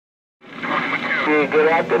Good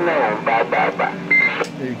afternoon. Bye, bye, bye.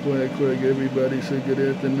 Hey, quack, quack, everybody say good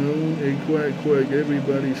afternoon. Hey, quack, quack,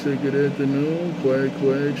 everybody say good afternoon. Quack,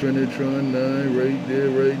 quack, Trinitron9, right there,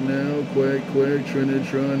 right now. Quack, quack,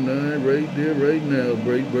 Trinitron9, right there, right now.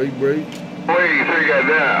 Break, break, break. What do you think of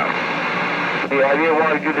that? Yeah, I didn't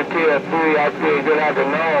want you to tell three. I said good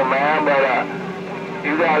afternoon, man, but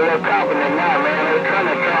you got a little confident now, man. They're trying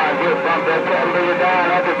to just bump that 10 million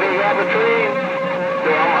down at the big apple tree. So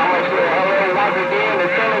I'm going to say hello once again to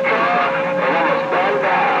Trinitron, and I'm going to stand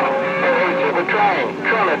down. Hey, Super Train,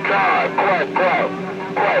 Trinitron, quack, quack,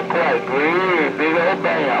 quack, quack, green, big old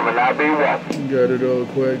bam, and I'll be walking. Got it all,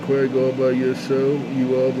 quack, quack, all by yourself.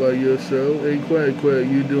 You all by yourself. Hey, quack, quack,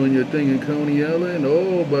 you doing your thing in Coney Island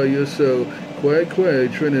all by yourself. Quack, quack,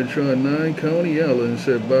 Trinitron9, Coney Island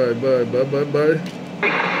said bye, bye, bye, bye, bye.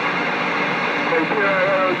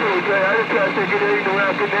 I just try to take it ain't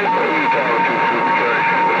around the next day. You talking to Super Train?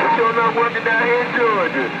 You're not working down here in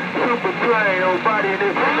Georgia. Super Train, old body in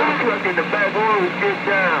this truck in the back room, get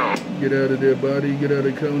down. Get out of there, body. Get out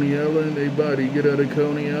of Coney Island. Hey, body, get out of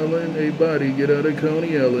Coney Island. Hey, body, get out of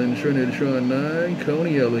Coney Island. Trinitron9,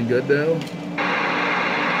 Coney Island, got down.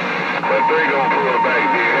 That 3 gonna pull it back,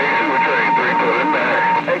 dude. Hey, Super Train, 3 pulling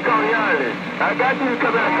back. Hey, Coney Island, I got you to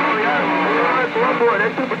come out of Coney Island. One boy,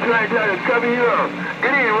 that Super Train trying to cover you up.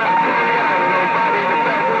 Get in around Coney Island, old body in the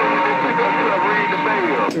back room, and pick up truck, ring the bell.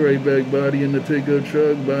 Right back, body in the pickup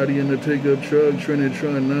truck, body in the pickup truck.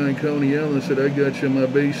 Trinitron9, Coney Island said, I got you in my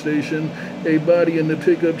base station. Hey, body in the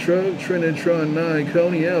pickup truck, Trinitron9,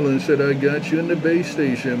 Coney Island said, I got you in the base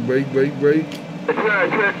station. Break, break, break. That's right,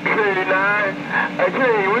 Trinity 9. I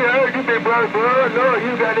tell you, we heard you been brother, bro. No,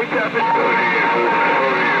 you got it covered.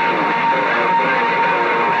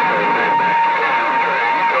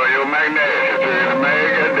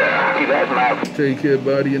 Take care,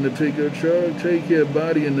 body in the pickup truck. Take care,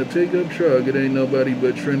 body in the pickup truck. It ain't nobody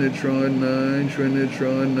but Trinitron9,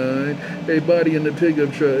 Trinitron9. Hey, body in the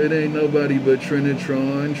pickup truck. It ain't nobody but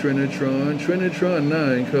Trinitron9,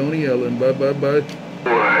 Coney Island. Bye, bye, bye.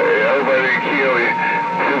 Hey, everybody didn't kill you.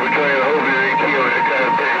 Super Train, I hope you didn't kill you. That kind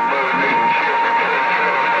of big brother nation shit.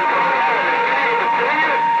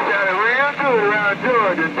 Sounded real good around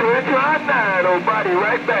Georgia. Trinitron9, old body,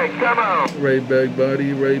 right back. Come on. Right back,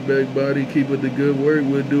 body. Right back, body. Keep up the good work.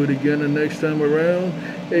 We'll do it again the next time around.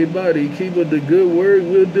 Hey, body, keep up the good work.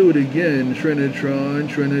 We'll do it again. Trinitron9,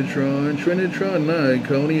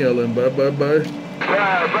 Coney Island. Bye, bye, bye. Bye,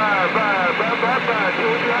 bye, bye, bye, bye, bye,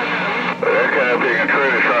 Trinitron9. That kind of thing in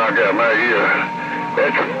Trinitron got my ear.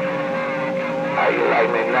 That's... How you like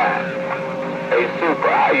me now? Hey, Super,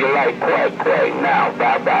 how you like quack, quack now?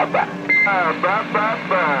 Bye, bye, bye. Bye, bye, bye,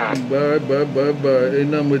 bye. Bye, bye, bye, bye. Hey,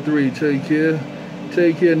 number 3, take care.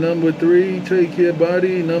 Take care, number 3. Take care,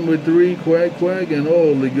 body. Number 3, quack, quack, and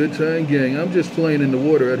all the good time gang. I'm just playing in the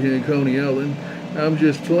water out here in Coney Island. I'm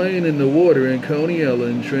just playing in the water in Coney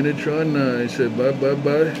Island. Trinitron9 said bye, bye,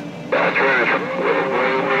 bye. Bye, Trinitron.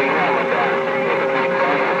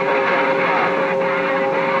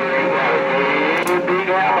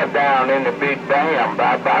 Down in the big bam,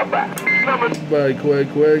 bye, bye, bye. Bye, quack,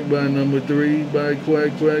 quack, bye, number 3. Bye,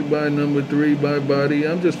 quack, quack, bye, number 3. Bye, body.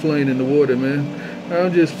 I'm just playing in the water, man.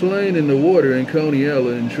 I'm just playing in the water in Coney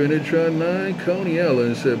Island. Trinitron9, Coney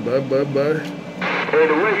Island said bye, bye, bye. Hey,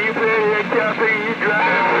 the way you play that cafe, you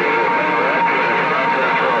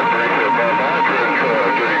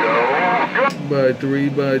drive. By 3,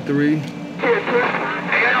 by 3.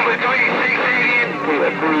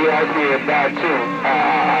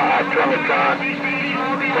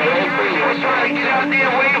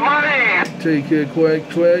 Take care, quack,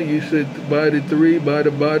 quack. You said by the 3, by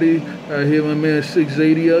the body. I hear my man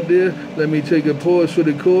 680 out there. Let me take a pause for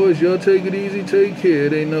the cause. Y'all take it easy, take care.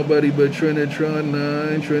 It ain't nobody but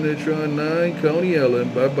Trinitron9, Coney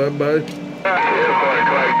Island. Bye, bye, bye.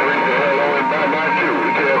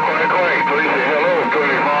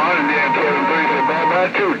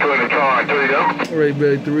 Right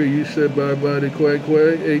back 3, you said bye-bye to quack,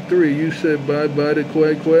 quack. Hey, 3, you said bye-bye to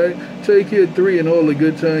quack, quack. Take care, 3, and all the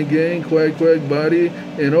good time gang. Quack, quack, body,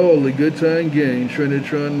 and all the good time gang.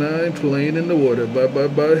 Trinitron9 playing in the water. Bye, bye,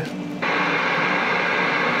 bye.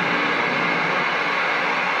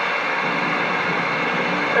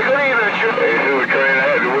 Hey, Super Train, I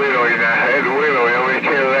had to wait on you now. I had to wait on you. I'm in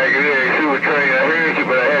Cadillac today. Super Train, I heard you,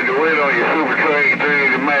 but I had to wait on you. Super Train, 3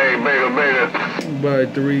 to mag, beta, beta. By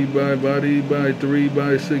 3, by body, by 3,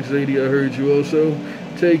 by 680, I heard you also.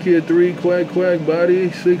 Take care, 3, quack, quack,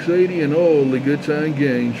 body, 680, and all the good time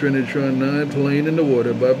gang. Trinitron9 playing in the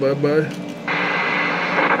water. Bye, bye, bye.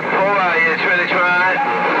 All right, Trinitron.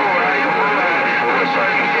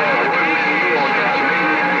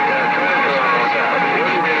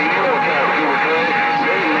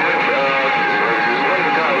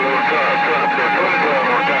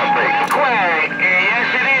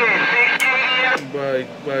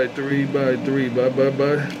 3 by 3. Bye, bye,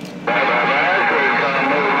 bye.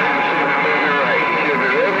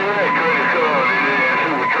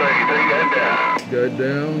 Got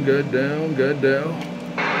down, got down, got down.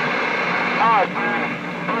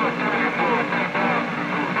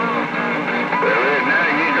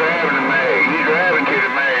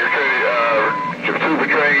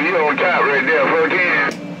 You on top right there,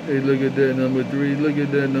 14. Hey, look at that number 3. Look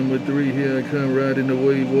at that number 3. Here I come riding the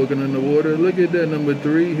wave, walking on the water. Look at that number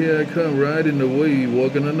 3. Here I come riding the wave,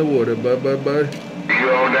 walking on the water. Bye, bye, bye. You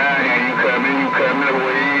on down here, you coming the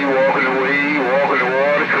wave, walking the water.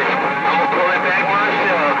 I'm pulling back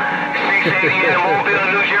myself. 680 in Mobile,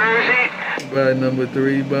 New Jersey. By number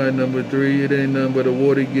 3, by number 3, it ain't nothing but a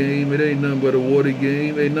water game. It ain't nothing but a water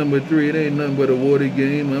game. Hey, number 3, it ain't nothing but a water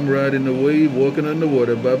game. I'm riding the wave, walking on the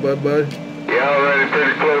water. Bye, bye, bye. Y'all running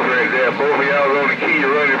pretty close right there. Both of y'all on the key,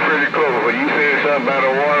 you're running pretty close. But you said something about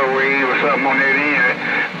a water wave or something on that end.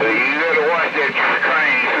 But you gotta watch that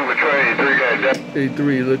train, super train. 3 got that. Hey,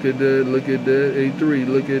 3, look at that, look at that. Hey, 3,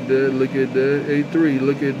 look at that, look at that. Hey, 3,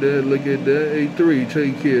 look at that, look at that. Hey, 3,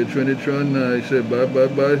 take care. Trinitron9 said bye, bye,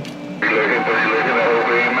 bye. Looking, I hope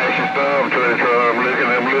it ain't make you stop. I'm looking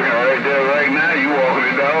right there right now. You walking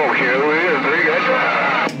the dog. Here it is. 3 got that.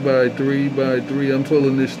 By 3, I'm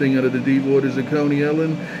pulling this thing out of the deep waters of Coney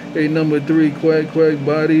Island. Hey, number 3, quack, quack,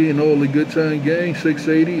 body, and all the good time gang,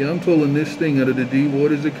 680. I'm pulling this thing out of the deep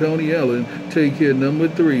waters of Coney Island. Take care, number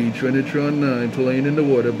 3, Trinitron9, playing in the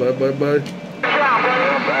water. Bye, bye, bye.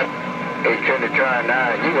 Hey,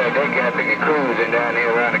 Trinitron9, you got that guy thinking cruising down here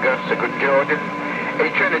around Augusta, Georgia. Hey,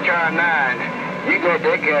 Trinitron9, you got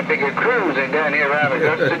that guy thinking cruising down here around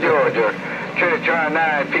Augusta, Georgia.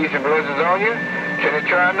 Trinitron9, peace and blessings on you.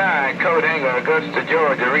 Trinitron9, Code Hanger, Augusta,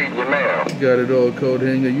 Georgia, reading your mail. Got it all, Code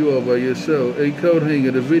Hanger. You all by yourself. Hey, Code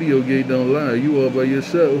Hanger, the video gate don't lie. You all by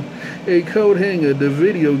yourself. Hey, Code Hanger, the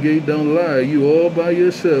video gate don't lie. You all by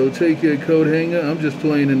yourself. Take care, Code Hanger. I'm just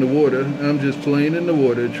playing in the water. I'm just playing in the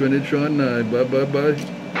water. Trinitron9. Bye, bye, bye.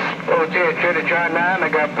 Okay, Trinitron9, I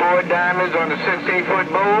got 4 diamonds on the 16-foot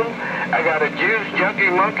boom. I got a juice junkie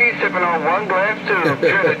monkey sipping on 1 glass tube.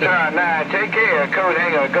 Trinitron9, take care. Code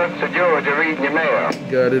Hanger, Augusta, Georgia, reading your mail.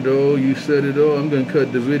 Got it all. You said it all. I'm going to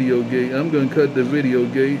cut the video gate. I'm going to cut the video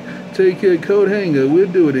gate. Take care, Code Hanger.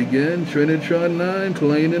 We'll do it again. Trinitron9,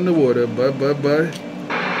 playing in the water. Bye, bye, bye.